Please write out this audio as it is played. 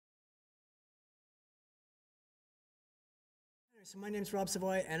So my name's Rob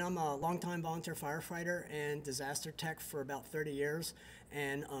Savoye, and I'm a longtime volunteer firefighter and disaster tech for about 30 years,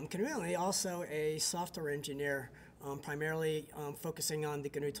 and conveniently also a software engineer, primarily focusing on the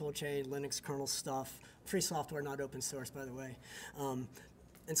GNU toolchain, Linux kernel stuff, free software, not open source, by the way,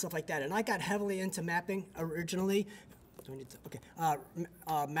 and stuff like that. And I got heavily into mapping originally. Do I need to,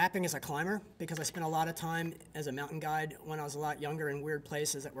 okay. Mapping as a climber, because I spent a lot of time as a mountain guide when I was a lot younger in weird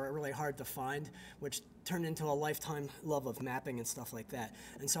places that were really hard to find, which turned into a lifetime love of mapping and stuff like that.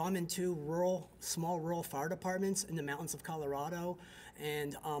 And so I'm in two small rural fire departments in the mountains of Colorado,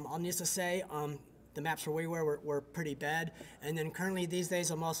 and I'll need to say, the maps where we were pretty bad. And then currently these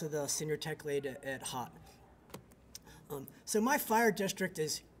days I'm also the senior tech lead at HOT. So my fire district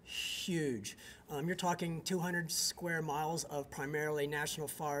is huge. You're talking 200 square miles of primarily national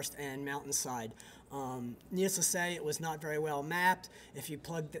forest and mountainside. Needless to say, it was not very well mapped. If you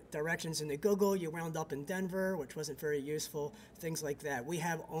plugged directions into Google, you wound up in Denver, which wasn't very useful, things like that. We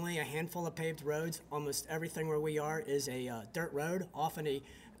have only a handful of paved roads. Almost everything where we are is a dirt road, often a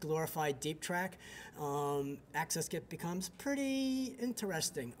glorified deep track. Access becomes pretty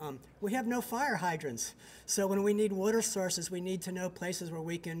interesting. We have no fire hydrants. So when we need water sources, we need to know places where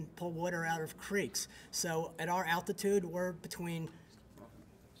we can pull water out of creeks. So at our altitude, we're between...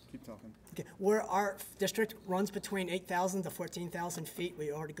 Keep talking. Okay, our district runs between 8,000 to 14,000 feet.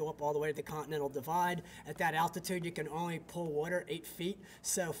 We already go up all the way to the Continental Divide. At that altitude, you can only pull water 8 feet.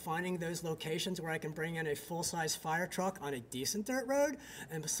 So finding those locations where I can bring in a full-size fire truck on a decent dirt road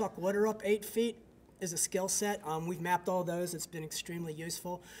and suck water up 8 feet is a skill set. We've mapped all those. It's been extremely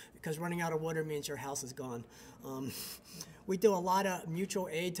useful because running out of water means your house is gone. We do a lot of mutual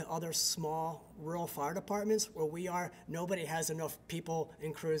aid to other small rural fire departments where we are. Nobody has enough people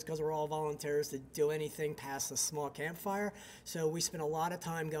and crews because we're all volunteers to do anything past a small campfire. So we spend a lot of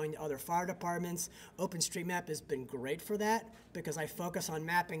time going to other fire departments. OpenStreetMap has been great for that because I focus on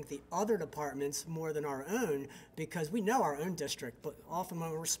mapping the other departments more than our own because we know our own district, but often when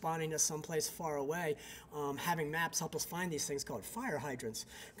we're responding to someplace far away, having maps help us find these things called fire hydrants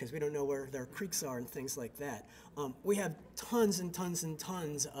because we don't know where their creeks are and things like that. We have tons and tons and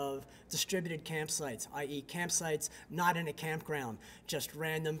tons of distributed campsites, i.e. campsites not in a campground, just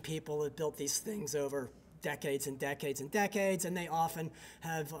random people that built these things over decades and decades and decades, and they often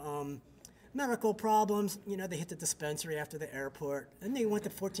have medical problems. You know, they hit the dispensary after the airport, and they went to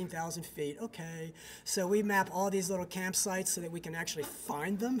 14,000 feet. Okay, so we map all these little campsites so that we can actually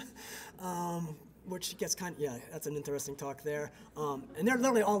find them. Which gets kind of, yeah, that's an interesting talk there. And they're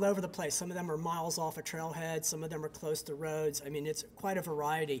literally all over the place. Some of them are miles off a trailhead. Some of them are close to roads. I mean, it's quite a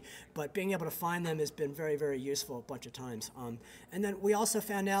variety. But being able to find them has been very, very useful a bunch of times. And then we also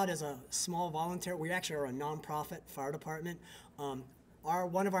found out as a small volunteer, we actually are a nonprofit fire department.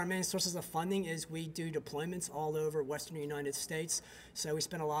 One of our main sources of funding is we do deployments all over western United States. So we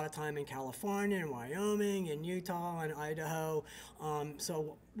spend a lot of time in California and Wyoming and Utah and Idaho.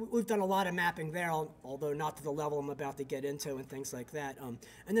 So we've done a lot of mapping there, although not to the level I'm about to get into and things like that.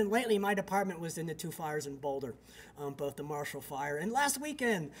 And then lately my department was in the two fires in Boulder, both the Marshall Fire and last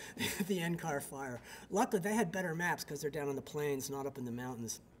weekend, the NCAR fire. Luckily they had better maps because they're down in the plains, not up in the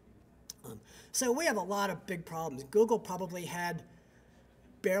mountains. So we have a lot of big problems. Google probably had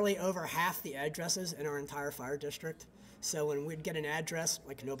barely over half the addresses in our entire fire district. So when we'd get an address,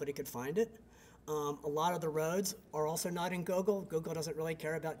 like nobody could find it. A lot of the roads are also not in Google. Google doesn't really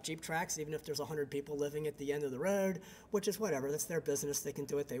care about Jeep tracks, even if there's 100 people living at the end of the road, which is whatever, that's their business, they can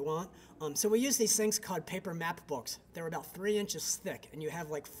do what they want. So we use these things called paper map books. They're about 3 inches thick, and you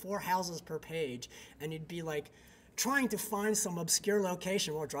have like 4 houses per page, and you'd be like, trying to find some obscure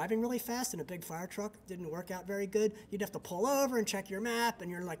location while driving really fast in a big fire truck didn't work out very good. You'd have to pull over and check your map, and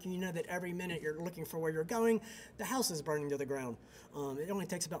you're like, you know that every minute you're looking for where you're going, the house is burning to the ground. It only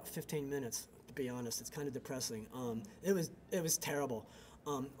takes about 15 minutes, to be honest. It's kind of depressing. It was terrible.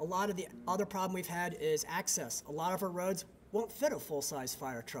 A lot of the other problem we've had is access. A lot of our roads won't fit a full-size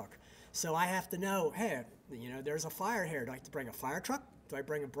fire truck. So I have to know, hey, you know, there's a fire here. Do I have to bring a fire truck? Do I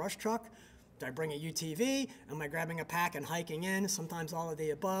bring a brush truck? Do I bring a UTV? Am I grabbing a pack and hiking in? Sometimes all of the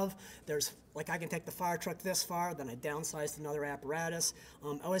above. There's, like I can take the fire truck this far, then I downsize to another apparatus.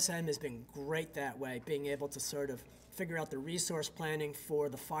 OSM has been great that way, being able to sort of figure out the resource planning for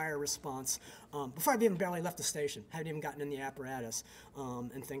the fire response before I've even barely left the station, haven't even gotten in the apparatus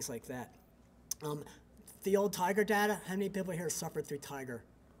and things like that. The old Tiger data, how many people here suffered through Tiger?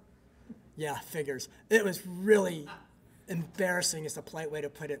 Yeah, figures. It was really embarrassing is the polite way to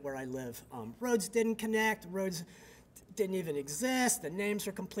put it where I live. Roads didn't connect, roads didn't even exist, the names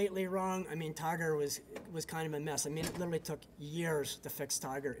are completely wrong. I mean, Tiger was kind of a mess. I mean, it literally took years to fix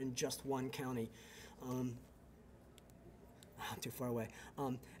Tiger in just one county. too far away.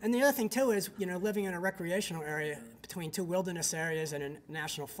 And the other thing too is, living in a recreational area between two wilderness areas and a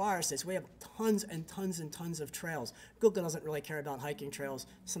national forest is we have tons and tons and tons of trails. Google doesn't really care about hiking trails.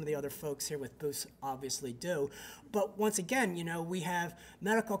 Some of the other folks here with booths obviously do. But once again, we have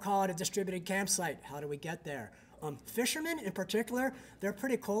medical call at a distributed campsite. How do we get there? Fishermen in particular, they're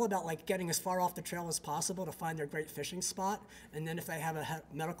pretty cool about getting as far off the trail as possible to find their great fishing spot. And then if they have a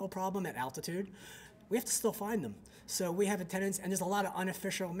medical problem at altitude, we have to still find them. So we have a tendency, and there's a lot of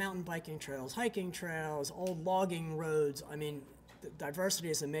unofficial mountain biking trails, hiking trails, old logging roads. I mean, the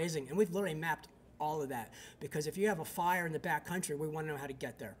diversity is amazing. And we've literally mapped all of that, because if you have a fire in the back country, we want to know how to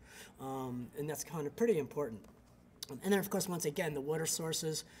get there. And that's kind of pretty important. And then, of course, once again, the water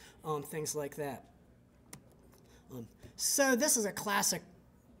sources, things like that. So this is a classic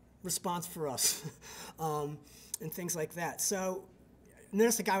response for us, and things like that. So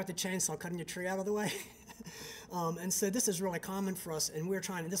notice the guy with the chainsaw cutting the tree out of the way. And so this is really common for us, and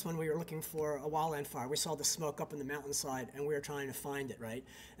this one we were looking for a wildland fire. We saw the smoke up in the mountainside, and we were trying to find it, right?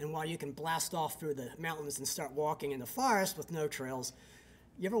 And while you can blast off through the mountains and start walking in the forest with no trails,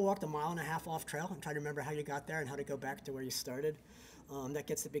 you ever walked a mile and a half off trail and try to remember how you got there and how to go back to where you started? That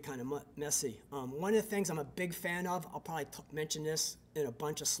gets to be kind of messy. One of the things I'm a big fan of, I'll probably mention this in a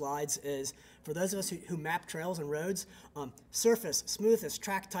bunch of slides, is for those of us who map trails and roads, surface, smoothness,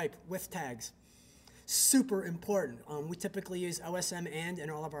 track type, width tags. Super important. We typically use OSM in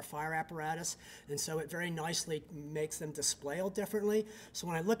all of our fire apparatus, and so it very nicely makes them display a little differently. So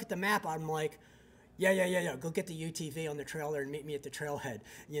when I look at the map, I'm like, yeah, go get the UTV on the trailer and meet me at the trailhead,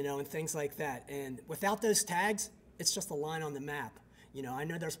 and things like that. And without those tags, it's just a line on the map. I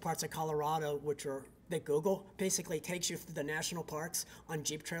know there's parts of Colorado that Google basically takes you through the national parks on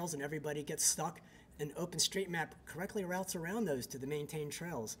Jeep trails and everybody gets stuck, and OpenStreetMap correctly routes around those to the maintained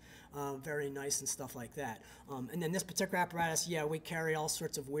trails. Very nice and stuff like that. And then this particular apparatus, we carry all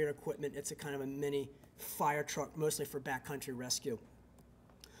sorts of weird equipment. It's a kind of a mini fire truck, mostly for backcountry rescue.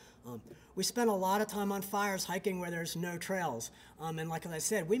 We spend a lot of time on fires hiking where there's no trails. And like I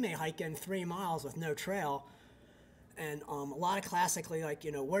said, we may hike in 3 miles with no trail. And a lot of classically,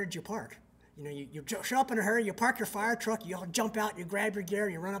 where did you park? You show up in a hurry, you park your fire truck, you all jump out, you grab your gear,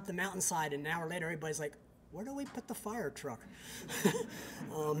 and you run up the mountainside, and an hour later, everybody's like, where do we put the fire truck?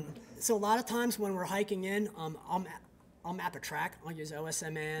 So a lot of times when we're hiking in, I'll map a track. I'll use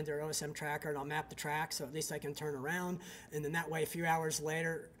OSM or OSM tracker, and I'll map the track, so at least I can turn around. And then that way, a few hours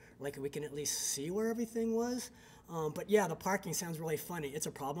later, we can at least see where everything was. But yeah, the parking sounds really funny. It's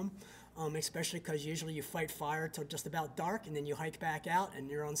a problem. Especially because usually you fight fire till just about dark, and then you hike back out, and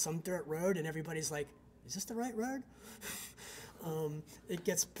you're on some dirt road, and everybody's like, is this the right road? It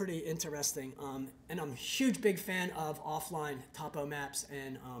gets pretty interesting. And I'm a huge big fan of offline topo maps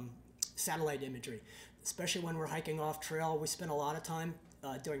and satellite imagery, especially when we're hiking off trail. We spend a lot of time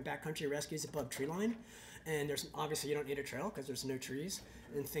doing backcountry rescues above tree line, and obviously you don't need a trail because there's no trees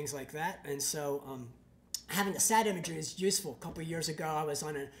and things like that. And so having the sat imagery is useful. A couple of years ago, I was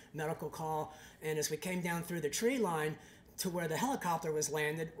on a medical call, and as we came down through the tree line to where the helicopter was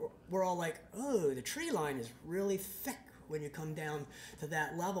landed, we're all like, oh, the tree line is really thick when you come down to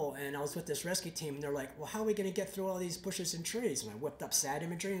that level. And I was with this rescue team, and they're like, well, how are we going to get through all these bushes and trees? And I whipped up sat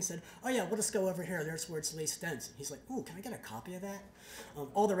imagery and said, oh yeah, we'll just go over here. There's where it's least dense. And he's like, ooh, can I get a copy of that?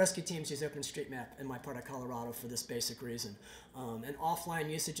 All the rescue teams use OpenStreetMap in my part of Colorado for this basic reason. And offline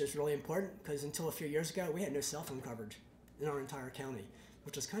usage is really important, because until a few years ago, we had no cell phone coverage in our entire county,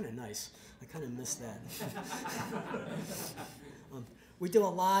 which is kind of nice. I kind of miss that. We do a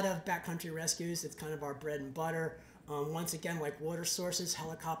lot of backcountry rescues. It's kind of our bread and butter. Once again, like water sources,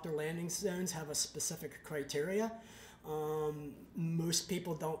 helicopter landing zones have a specific criteria. Most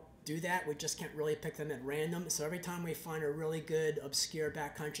people don't do that. We just can't really pick them at random. So every time we find a really good, obscure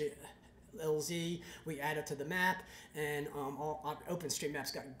backcountry LZ, we add it to the map, and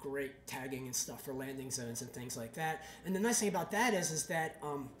OpenStreetMap's got great tagging and stuff for landing zones and things like that. And the nice thing about that is that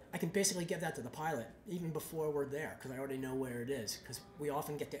I can basically give that to the pilot even before we're there, because I already know where it is, because we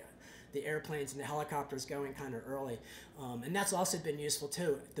often get the airplanes and the helicopters going kind of early. And that's also been useful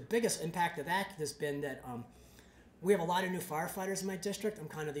too. The biggest impact of that has been that we have a lot of new firefighters in my district. I'm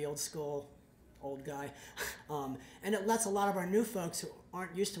kind of the old guy. And it lets a lot of our new folks who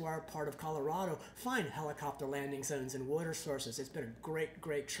aren't used to our part of Colorado find helicopter landing zones and water sources. It's been a great,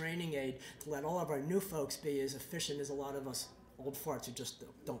 great training aid to let all of our new folks be as efficient as a lot of us old farts who just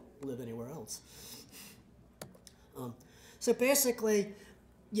don't live anywhere else. So basically,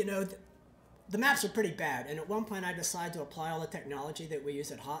 the maps are pretty bad, and at one point I decided to apply all the technology that we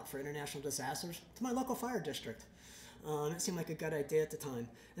use at HOT for international disasters to my local fire district. It seemed like a good idea at the time.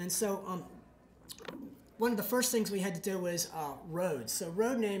 And so one of the first things we had to do was roads. So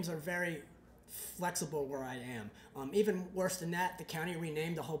road names are very flexible where I am. Even worse than that, the county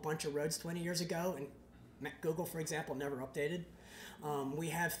renamed a whole bunch of roads 20 years ago, and Google, for example, never updated. We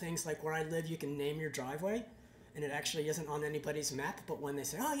have things like where I live, you can name your driveway, and it actually isn't on anybody's map, but when they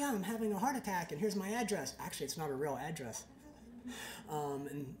say, oh yeah, I'm having a heart attack, and here's my address, actually it's not a real address.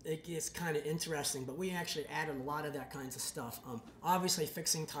 And it gets kind of interesting, but we actually added a lot of that kinds of stuff. Obviously,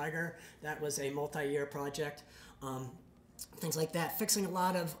 fixing Tiger, that was a multi-year project. Things like that. Fixing a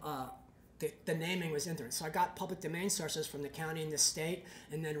lot of the naming was interesting. So I got public domain sources from the county and the state,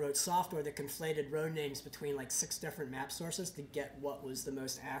 and then wrote software that conflated road names between like 6 different map sources to get what was the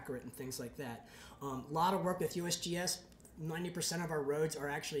most accurate and things like that. A lot of work with USGS. 90% of our roads are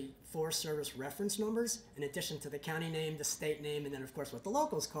actually Forest Service reference numbers, in addition to the county name, the state name, and then of course what the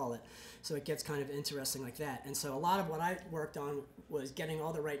locals call it. So it gets kind of interesting like that. And so a lot of what I worked on was getting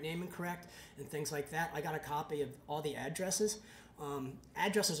all the right naming correct and things like that. I got a copy of all the addresses.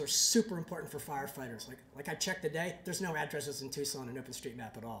 Addresses are super important for firefighters. Like I checked today, there's no addresses in Tucson in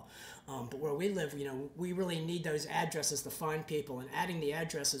OpenStreetMap at all. But where we live, you know, we really need those addresses to find people, and adding the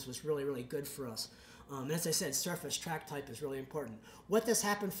addresses was really, really good for us. And as I said, surface track type is really important. What this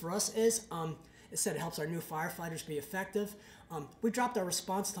happened for us is, it said it helps our new firefighters be effective. We dropped our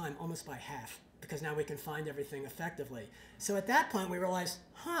response time almost by half, because now we can find everything effectively. So at that point we realized,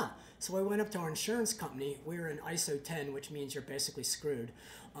 so we went up to our insurance company. We were in ISO 10, which means you're basically screwed.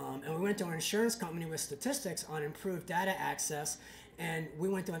 And we went to our insurance company with statistics on improved data access, and we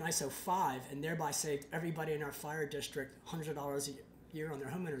went to an ISO 5 and thereby saved everybody in our fire district $100 a year on their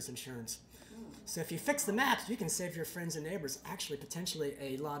homeowners insurance. So if you fix the maps, you can save your friends and neighbors actually potentially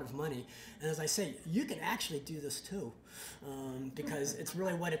a lot of money. And as I say, you can actually do this too, because it's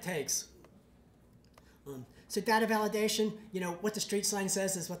really what it takes. So data validation, you know, what the street sign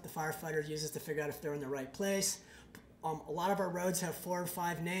says is what the firefighter uses to figure out if they're in the right place. A lot of our roads have 4 or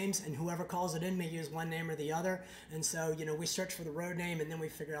 5 names, and whoever calls it in may use one name or the other. And so, you know, we search for the road name and then we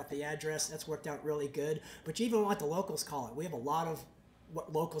figure out the address. That's worked out really good. But you even want the locals call it. We have a lot of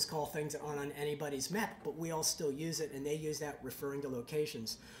what locals call things that aren't on anybody's map, but we all still use it, and they use that referring to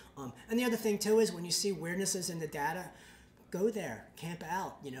locations. And the other thing too is when you see weirdnesses in the data, go there, camp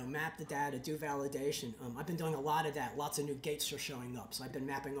out, you know, map the data, do validation. I've been doing a lot of that. Lots of new gates are showing up, so I've been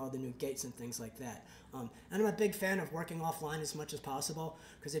mapping all the new gates and things like that. And I'm a big fan of working offline as much as possible,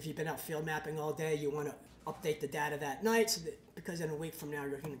 because if you've been out field mapping all day, you want to update the data that night, so that, because in a week from now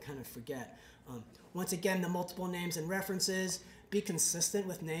you're going to kind of forget. Once again, the multiple names and references, be consistent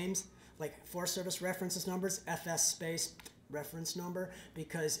with names, like Forest Service references numbers, FS space reference number,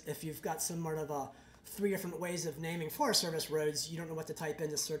 because if you've got somewhat of a 3 different ways of naming Forest Service roads, you don't know what to type in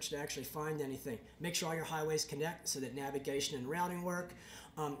to search to actually find anything. Make sure all your highways connect so that navigation and routing work.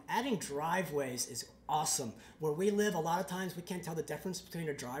 Adding driveways is awesome. Where we live, a lot of times we can't tell the difference between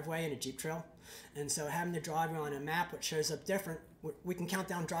a driveway and a Jeep trail. And so having the driveway on a map which shows up different, we can count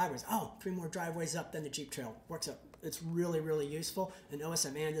down driveways. Oh, 3 more driveways up than the Jeep trail. Works out. It's really, really useful. And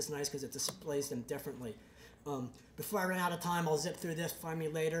OSM and is nice because it displays them differently. Before I run out of time, I'll zip through this, find me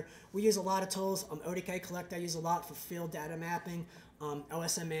later. We use a lot of tools. ODK Collect I use a lot for field data mapping.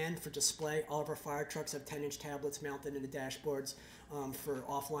 OSM and for display. All of our fire trucks have 10-inch tablets mounted in the dashboards for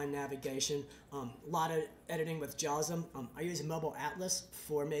offline navigation. A lot of editing with JAWSM. I use Mobile Atlas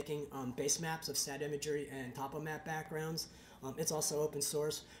for making base maps of sat imagery and topo map backgrounds. It's also open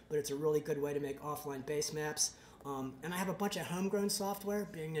source, but it's a really good way to make offline base maps. And I have a bunch of homegrown software.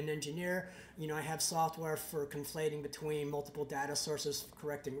 Being an engineer, you know, I have software for conflating between multiple data sources,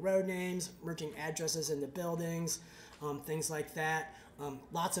 correcting road names, merging addresses into buildings, things like that.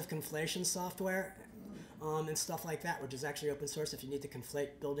 Lots of conflation software and stuff like that, which is actually open source if you need to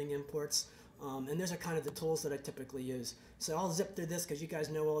conflate building imports. And those are kind of the tools that I typically use. So I'll zip through this because you guys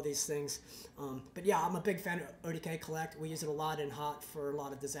know all these things. But yeah, I'm a big fan of ODK Collect. We use it a lot in HOT for a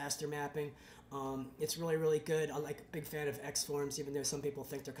lot of disaster mapping. It's really, really good. I'm like a big fan of X-forms, even though some people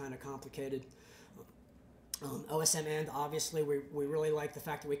think they're kind of complicated. OSM and obviously we really like the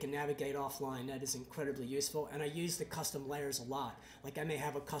fact that we can navigate offline. That is incredibly useful, and I use the custom layers a lot. Like I may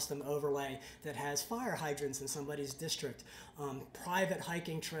have a custom overlay that has fire hydrants in somebody's district, private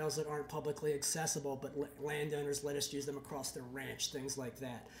hiking trails that aren't publicly accessible but landowners let us use them across their ranch, things like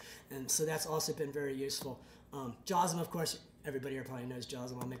that. And so that's also been very useful. JAWSM, of course, everybody here probably knows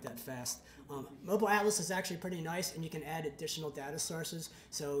JAWSM. I'll make that fast. Mobile Atlas is actually pretty nice, and you can add additional data sources.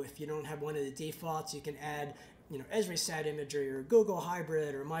 So if you don't have one of the defaults, you can add, you know, Esri sat imagery or Google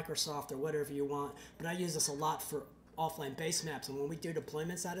Hybrid or Microsoft or whatever you want. But I use this a lot for offline base maps, and when we do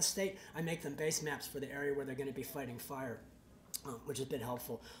deployments out of state, I make them base maps for the area where they're going to be fighting fire. which has been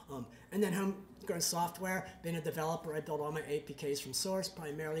helpful. And then homegrown software, being a developer, I build all my APKs from source,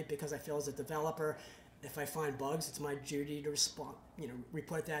 primarily because I feel as a developer, if I find bugs, it's my duty to respond,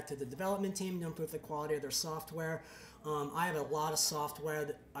 report that to the development team to improve the quality of their software. I have a lot of software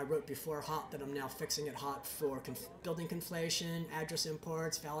that I wrote before hot that I'm now fixing it hot for building conflation, address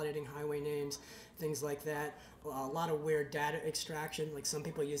imports, validating highway names, things like that. A lot of weird data extraction, like some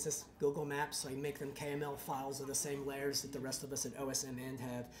people use this Google Maps, so I make them KML files of the same layers that the rest of us at OSM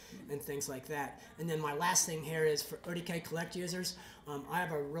have, and things like that. And then my last thing here is for ODK Collect users, I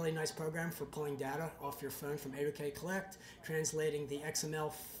have a really nice program for pulling data off your phone from ODK Collect, translating the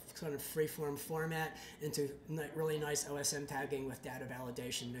XML kind of free-form format into really nice OSM tagging with data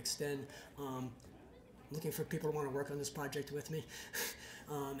validation mixed in. Looking for people to want to work on this project with me.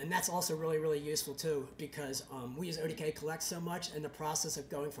 And that's also really, really useful too, because we use ODK Collect so much, and the process of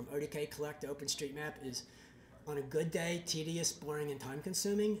going from ODK Collect to OpenStreetMap is, on a good day, tedious, boring, and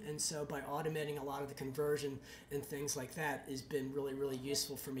time-consuming. And so by automating a lot of the conversion and things like that has been really, really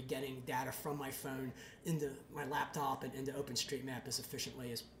useful for me getting data from my phone into my laptop and into OpenStreetMap as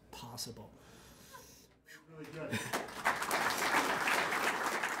efficiently as possible.